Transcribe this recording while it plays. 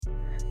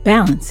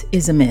Balance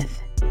is a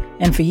myth.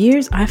 And for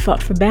years, I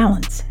fought for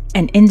balance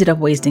and ended up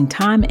wasting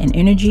time and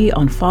energy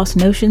on false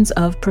notions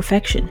of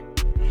perfection.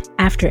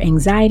 After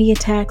anxiety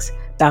attacks,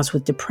 bouts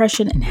with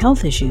depression, and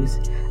health issues,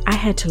 I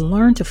had to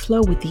learn to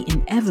flow with the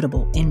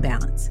inevitable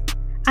imbalance.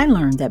 I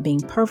learned that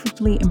being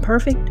perfectly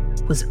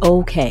imperfect was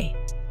okay.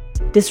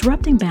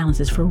 Disrupting balance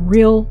is for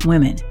real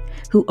women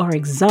who are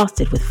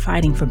exhausted with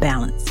fighting for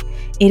balance.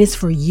 It is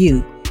for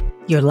you,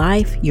 your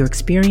life, your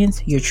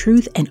experience, your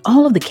truth, and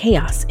all of the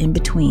chaos in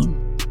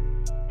between.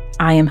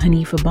 I am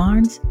Hanifa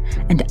Barnes,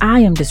 and I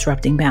am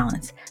disrupting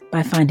balance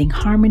by finding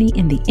harmony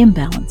in the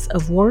imbalance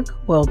of work,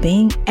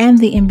 well-being, and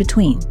the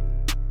in-between.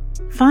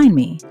 Find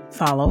me,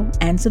 follow,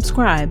 and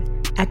subscribe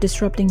at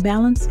Disrupting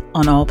Balance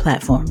on all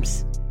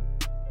platforms.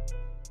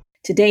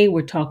 Today,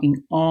 we're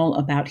talking all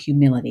about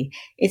humility.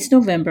 It's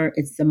November.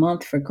 It's the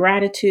month for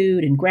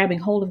gratitude and grabbing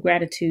hold of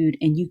gratitude,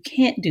 and you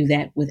can't do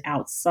that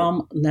without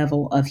some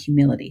level of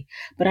humility.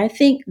 But I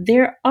think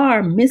there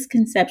are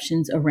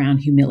misconceptions around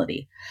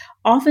humility.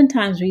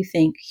 Oftentimes, we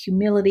think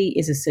humility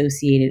is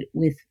associated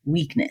with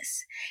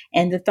weakness.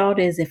 And the thought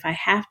is, if I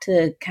have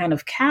to kind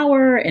of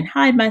cower and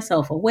hide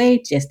myself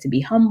away just to be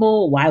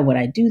humble, why would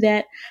I do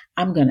that?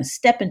 I'm going to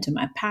step into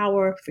my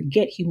power,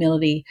 forget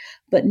humility.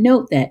 But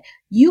note that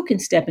you can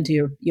step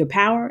into your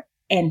power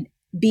and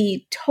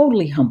be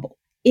totally humble.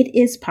 It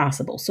is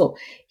possible. So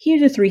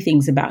here are three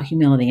things about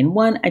humility. And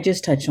one, I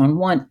just touched on.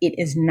 One, it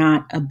is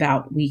not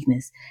about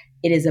weakness.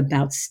 It is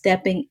about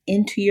stepping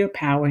into your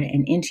power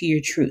and into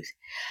your truth.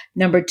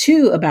 Number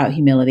two, about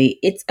humility,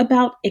 it's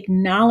about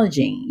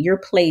acknowledging your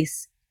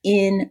place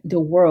in the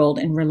world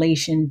in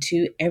relation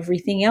to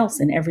everything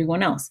else and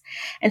everyone else.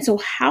 And so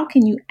how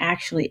can you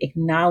actually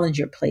acknowledge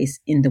your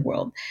place in the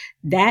world?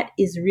 That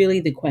is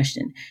really the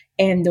question.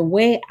 And the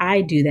way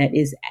I do that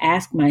is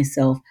ask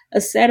myself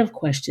a set of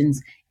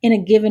questions in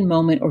a given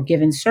moment or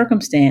given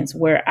circumstance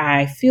where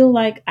I feel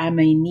like I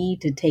may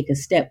need to take a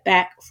step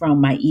back from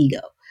my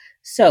ego.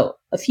 So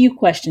a few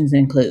questions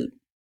include,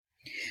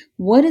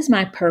 what is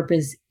my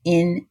purpose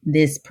in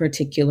this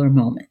particular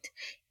moment?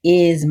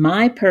 Is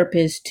my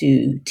purpose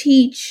to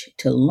teach,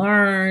 to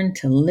learn,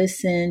 to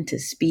listen, to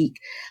speak?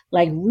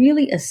 Like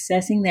really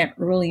assessing that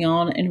early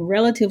on and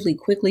relatively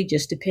quickly,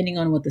 just depending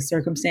on what the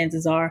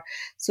circumstances are.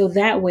 So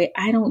that way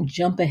I don't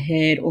jump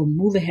ahead or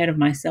move ahead of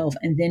myself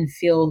and then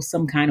feel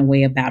some kind of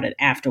way about it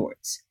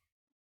afterwards.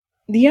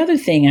 The other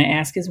thing I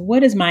ask is,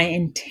 what is my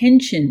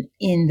intention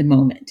in the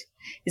moment?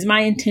 Is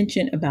my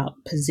intention about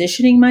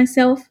positioning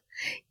myself?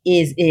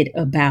 Is it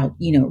about,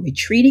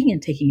 retreating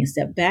and taking a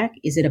step back?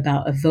 Is it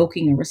about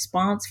evoking a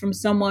response from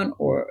someone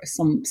or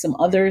some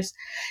others?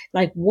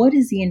 Like, what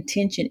is the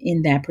intention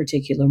in that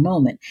particular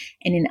moment?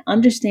 And in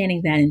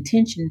understanding that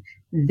intention,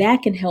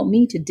 that can help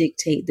me to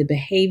dictate the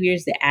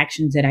behaviors, the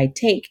actions that I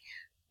take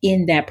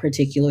in that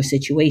particular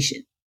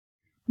situation.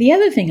 The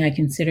other thing I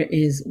consider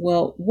is,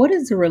 well, what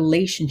is the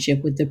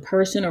relationship with the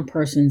person or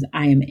persons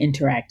I am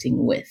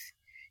interacting with?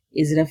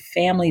 Is it a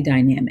family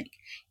dynamic?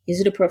 Is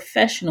it a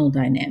professional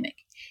dynamic?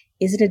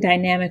 Is it a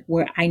dynamic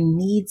where I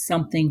need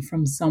something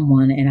from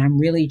someone and I'm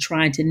really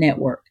trying to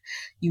network?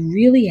 You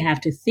really have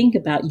to think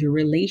about your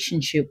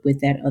relationship with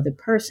that other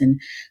person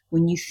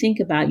when you think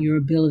about your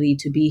ability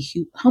to be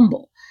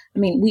humble. I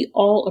mean, we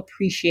all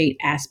appreciate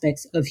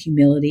aspects of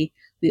humility.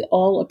 We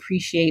all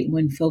appreciate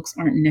when folks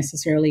aren't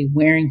necessarily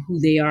wearing who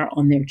they are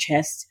on their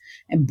chests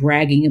and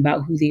bragging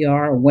about who they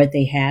are or what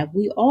they have.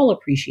 We all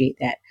appreciate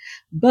that.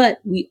 But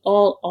we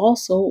all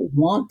also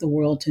want the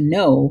world to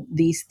know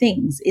these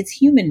things. It's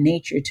human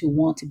nature to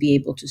want to be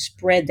able to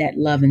spread that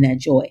love and that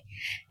joy.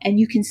 And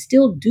you can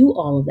still do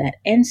all of that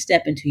and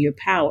step into your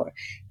power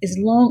as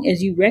long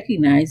as you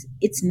recognize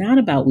it's not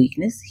about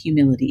weakness.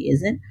 Humility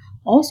isn't.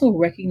 Also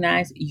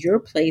recognize your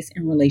place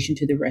in relation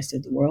to the rest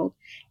of the world.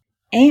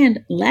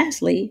 And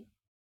lastly,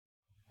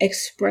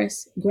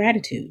 express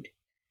gratitude.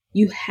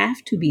 You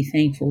have to be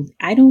thankful.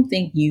 I don't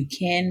think you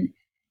can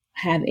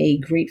have a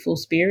grateful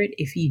spirit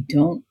if you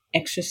don't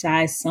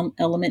exercise some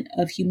element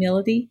of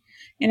humility.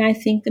 And I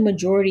think the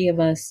majority of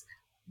us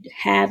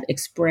have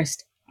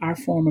expressed our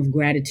form of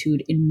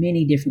gratitude in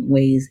many different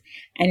ways.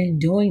 And in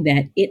doing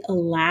that, it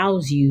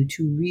allows you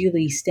to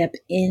really step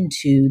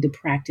into the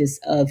practice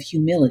of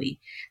humility.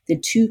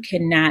 The two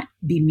cannot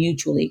be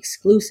mutually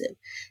exclusive.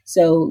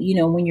 So,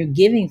 when you're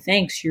giving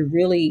thanks, you're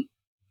really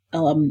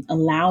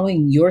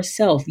allowing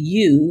yourself,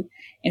 you,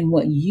 and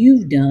what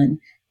you've done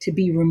to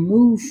be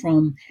removed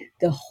from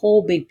the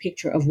whole big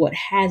picture of what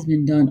has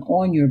been done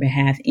on your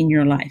behalf in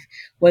your life,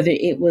 whether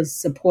it was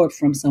support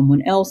from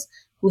someone else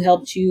who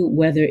helped you,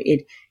 whether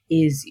it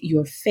is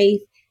your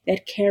faith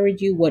that carried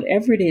you,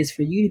 whatever it is,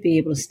 for you to be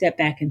able to step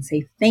back and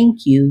say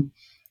thank you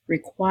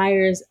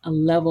requires a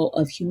level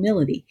of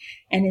humility.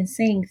 And in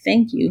saying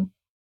thank you,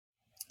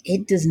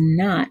 it does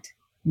not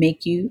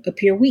make you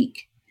appear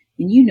weak.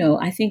 And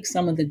I think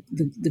some of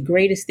the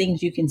greatest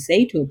things you can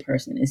say to a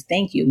person is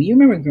thank you. You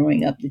remember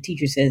growing up, the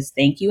teacher says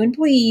thank you and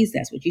please.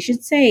 That's what you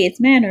should say. It's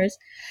manners.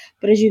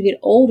 But as you get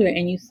older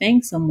and you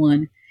thank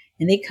someone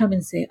and they come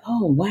and say,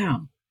 oh,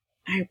 wow,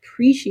 I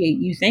appreciate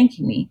you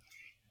thanking me,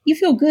 you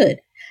feel good.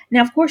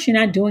 Now, of course, you're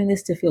not doing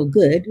this to feel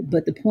good,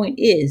 but the point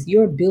is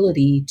your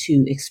ability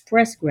to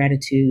express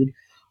gratitude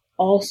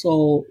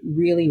also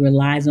really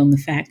relies on the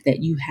fact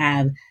that you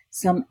have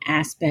some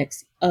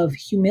aspects of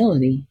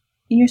humility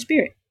in your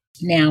spirit.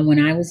 Now, when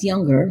I was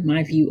younger,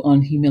 my view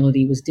on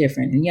humility was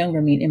different. And younger,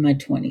 I mean in my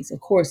 20s.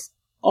 Of course,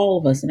 all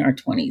of us in our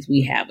 20s,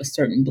 we have a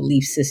certain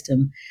belief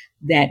system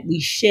that we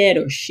shed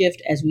or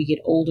shift as we get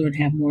older and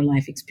have more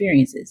life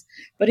experiences.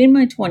 But in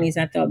my 20s,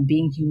 I thought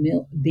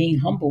being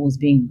humble was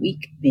being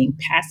weak, being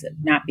passive,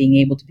 not being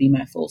able to be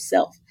my full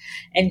self.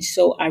 And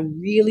so I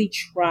really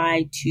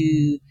tried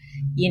to,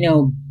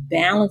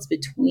 balance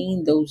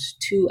between those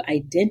two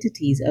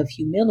identities of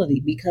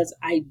humility because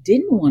I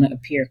didn't want to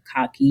appear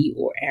cocky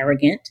or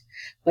arrogant.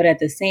 But at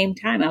the same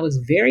time, I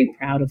was very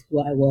proud of who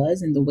I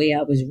was and the way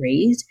I was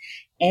raised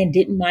and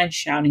didn't mind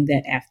shouting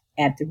that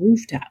at the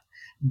rooftop.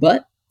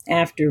 But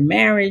after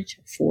marriage,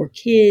 4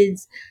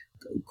 kids,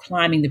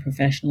 climbing the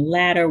professional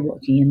ladder,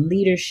 working in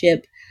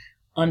leadership,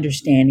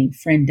 understanding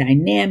friend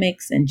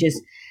dynamics, and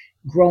just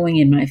growing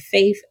in my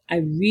faith, I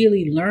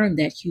really learned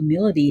that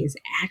humility is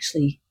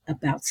actually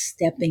about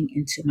stepping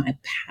into my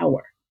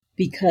power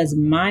because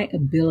my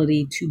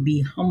ability to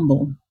be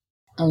humble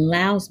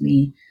allows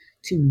me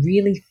to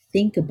really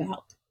think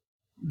about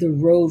the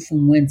road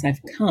from whence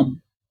I've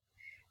come,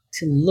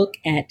 to look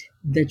at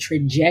the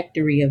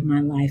trajectory of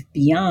my life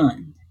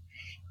beyond,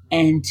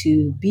 and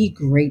to be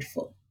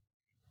grateful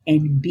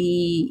and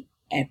be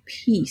at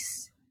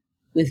peace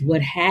with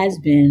what has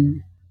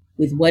been,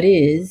 with what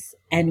is,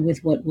 and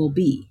with what will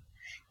be.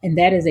 And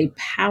that is a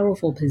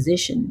powerful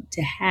position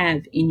to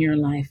have in your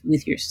life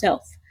with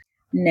yourself.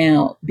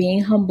 Now,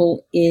 being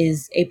humble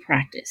is a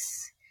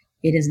practice.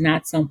 It is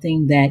not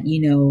something that,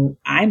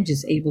 I'm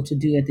just able to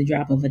do at the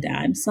drop of a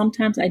dime.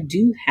 Sometimes I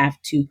do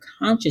have to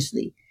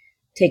consciously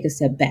take a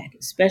step back,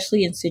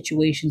 especially in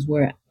situations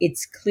where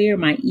it's clear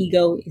my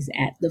ego is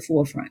at the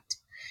forefront.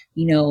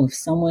 If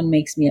someone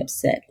makes me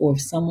upset, or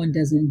if someone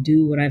doesn't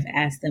do what I've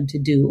asked them to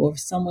do, or if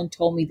someone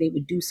told me they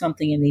would do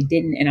something and they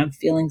didn't, and I'm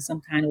feeling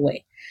some kind of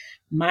way,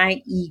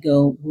 my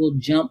ego will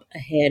jump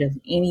ahead of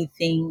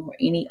anything or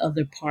any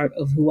other part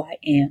of who I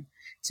am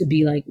to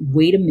be like,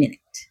 wait a minute,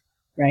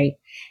 right?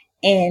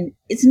 And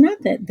it's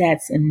not that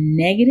that's a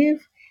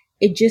negative.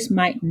 It just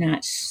might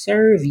not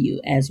serve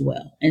you as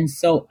well. And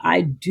so I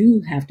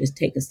do have to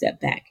take a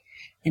step back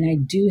and I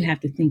do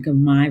have to think of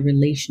my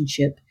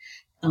relationship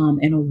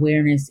and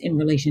awareness in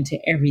relation to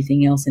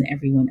everything else and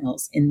everyone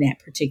else in that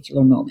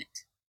particular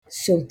moment.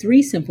 So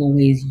 3 simple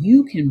ways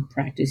you can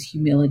practice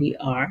humility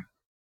are: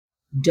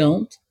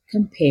 don't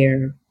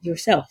compare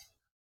yourself.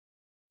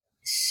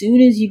 As soon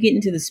as you get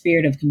into the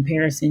spirit of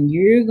comparison,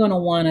 you're going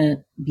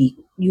to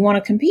you want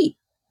to compete.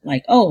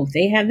 Like, oh,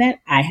 they have that,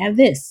 I have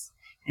this.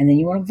 And then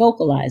you want to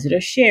vocalize it or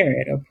share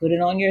it or put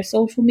it on your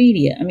social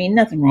media. I mean,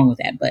 nothing wrong with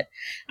that, but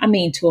I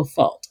mean, to a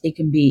fault, it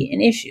can be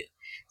an issue.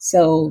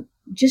 So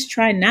just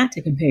try not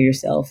to compare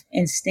yourself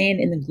and stand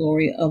in the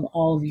glory of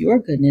all of your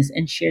goodness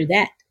and share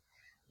that.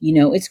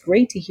 It's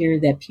great to hear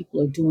that people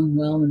are doing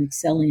well and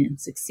excelling and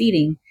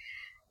succeeding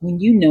when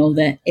you know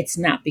that it's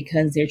not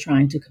because they're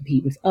trying to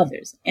compete with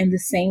others. And the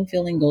same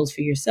feeling goes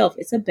for yourself.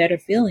 It's a better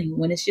feeling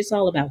when it's just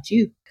all about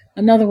you.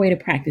 Another way to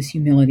practice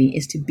humility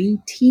is to be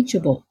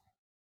teachable.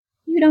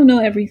 You don't know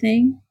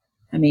everything.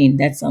 I mean,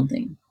 that's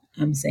something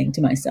I'm saying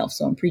to myself,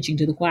 so I'm preaching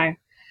to the choir.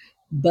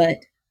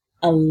 But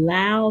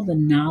allow the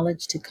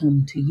knowledge to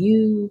come to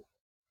you.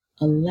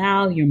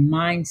 Allow your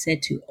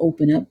mindset to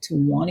open up to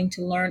wanting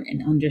to learn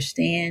and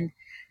understand.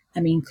 I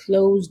mean,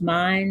 closed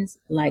minds,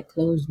 like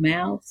closed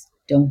mouths,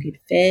 don't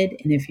get fed.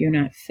 And if you're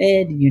not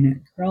fed, you're not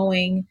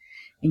growing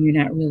and you're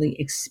not really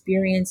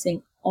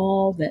experiencing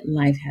all that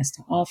life has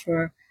to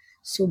offer.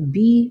 So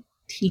be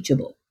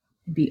teachable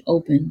and be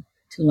open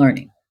to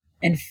learning.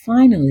 And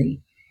finally,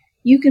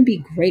 you can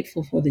be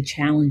grateful for the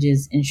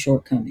challenges and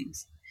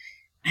shortcomings.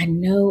 I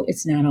know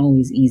it's not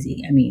always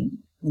easy. I mean,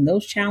 when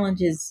those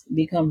challenges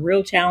become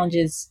real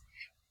challenges,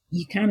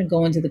 you kind of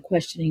go into the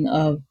questioning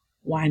of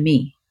why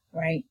me,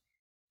 right?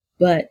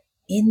 But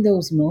in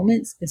those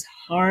moments, as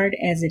hard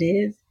as it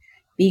is,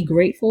 be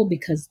grateful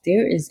because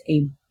there is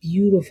a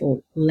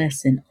beautiful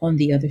lesson on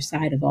the other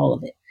side of all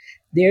of it.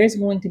 There is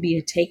going to be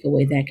a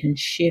takeaway that can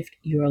shift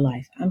your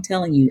life. I'm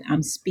telling you,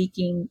 I'm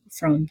speaking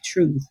from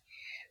truth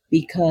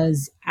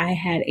because I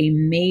had a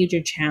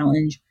major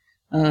challenge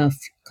a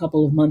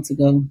couple of months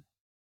ago.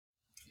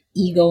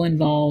 Ego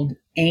involved,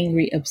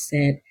 angry,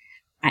 upset.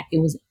 It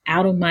was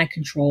out of my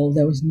control.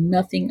 There was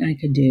nothing I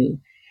could do.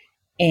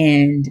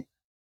 And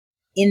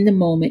in the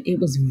moment, it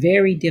was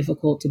very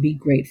difficult to be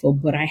grateful,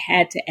 but I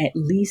had to at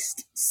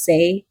least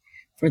say,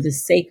 for the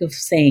sake of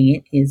saying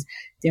it, is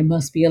there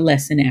must be a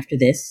lesson after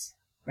this,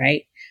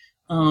 right?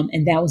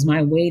 And that was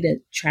my way to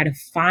try to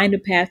find a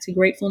path to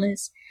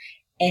gratefulness.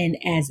 And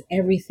as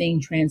everything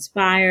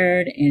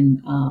transpired and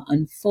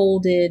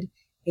unfolded,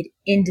 it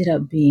ended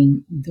up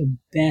being the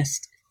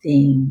best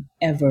thing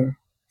ever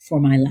for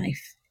my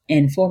life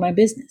and for my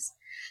business.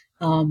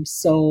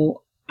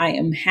 So I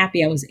am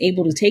happy I was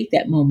able to take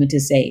that moment to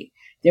say,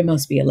 there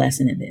must be a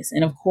lesson in this.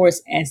 And of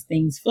course, as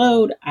things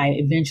flowed, I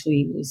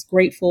eventually was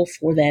grateful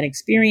for that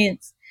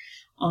experience.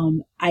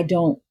 I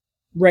don't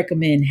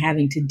recommend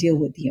having to deal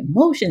with the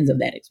emotions of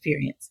that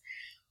experience,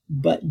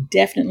 but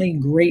definitely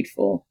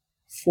grateful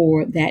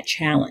for that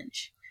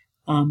challenge.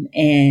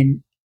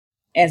 And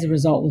as a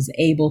result, was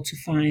able to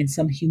find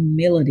some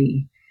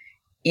humility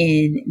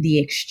in the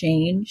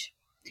exchange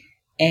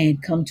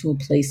and come to a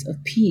place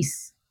of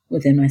peace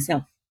within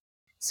myself.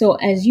 So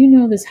as you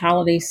know, this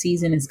holiday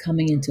season is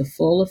coming into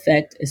full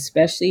effect,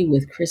 especially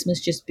with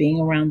Christmas just being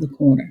around the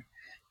corner.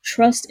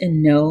 Trust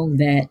and know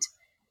that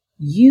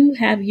you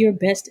have your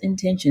best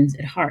intentions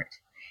at heart.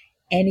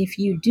 And if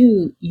you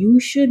do, you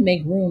should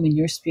make room in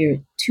your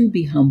spirit to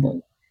be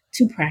humble,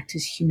 to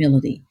practice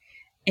humility,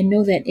 and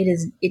know that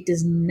it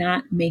does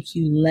not make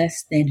you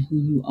less than who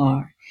you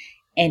are.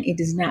 And it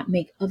does not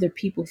make other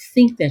people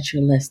think that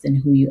you're less than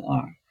who you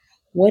are.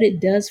 What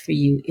it does for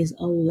you is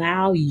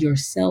allow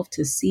yourself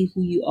to see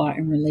who you are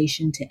in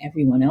relation to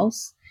everyone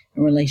else,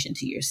 in relation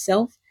to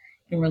yourself,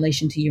 in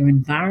relation to your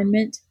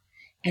environment.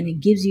 And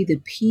it gives you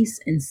the peace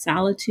and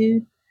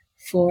solitude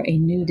for a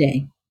new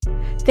day.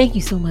 Thank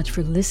you so much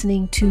for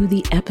listening to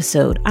the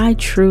episode. I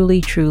truly,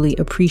 truly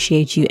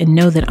appreciate you and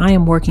know that I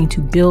am working to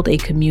build a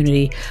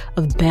community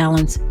of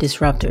balanced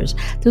disruptors.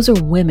 Those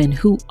are women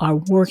who are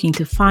working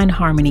to find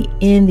harmony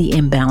in the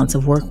imbalance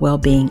of work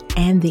well-being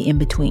and the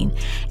in-between.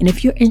 And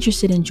if you're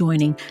interested in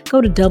joining,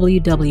 go to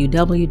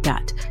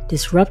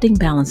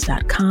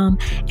www.disruptingbalance.com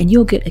and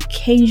you'll get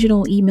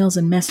occasional emails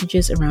and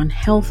messages around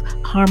health,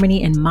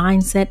 harmony, and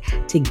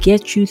mindset to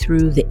get you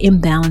through the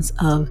imbalance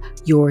of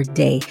your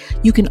day.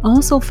 You can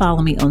also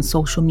follow me on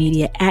social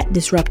media at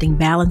Disrupting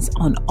Balance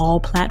on all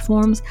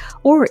platforms,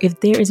 or if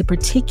there is a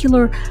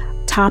particular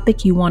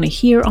topic you want to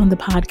hear on the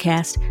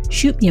podcast,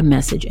 shoot me a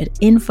message at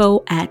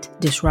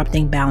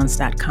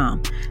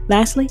info@disruptingbalance.com.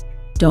 Lastly,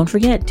 don't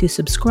forget to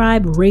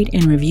subscribe, rate,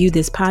 and review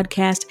this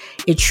podcast.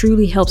 It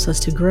truly helps us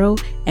to grow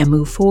and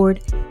move forward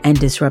and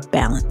disrupt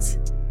balance.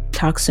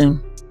 Talk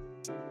soon.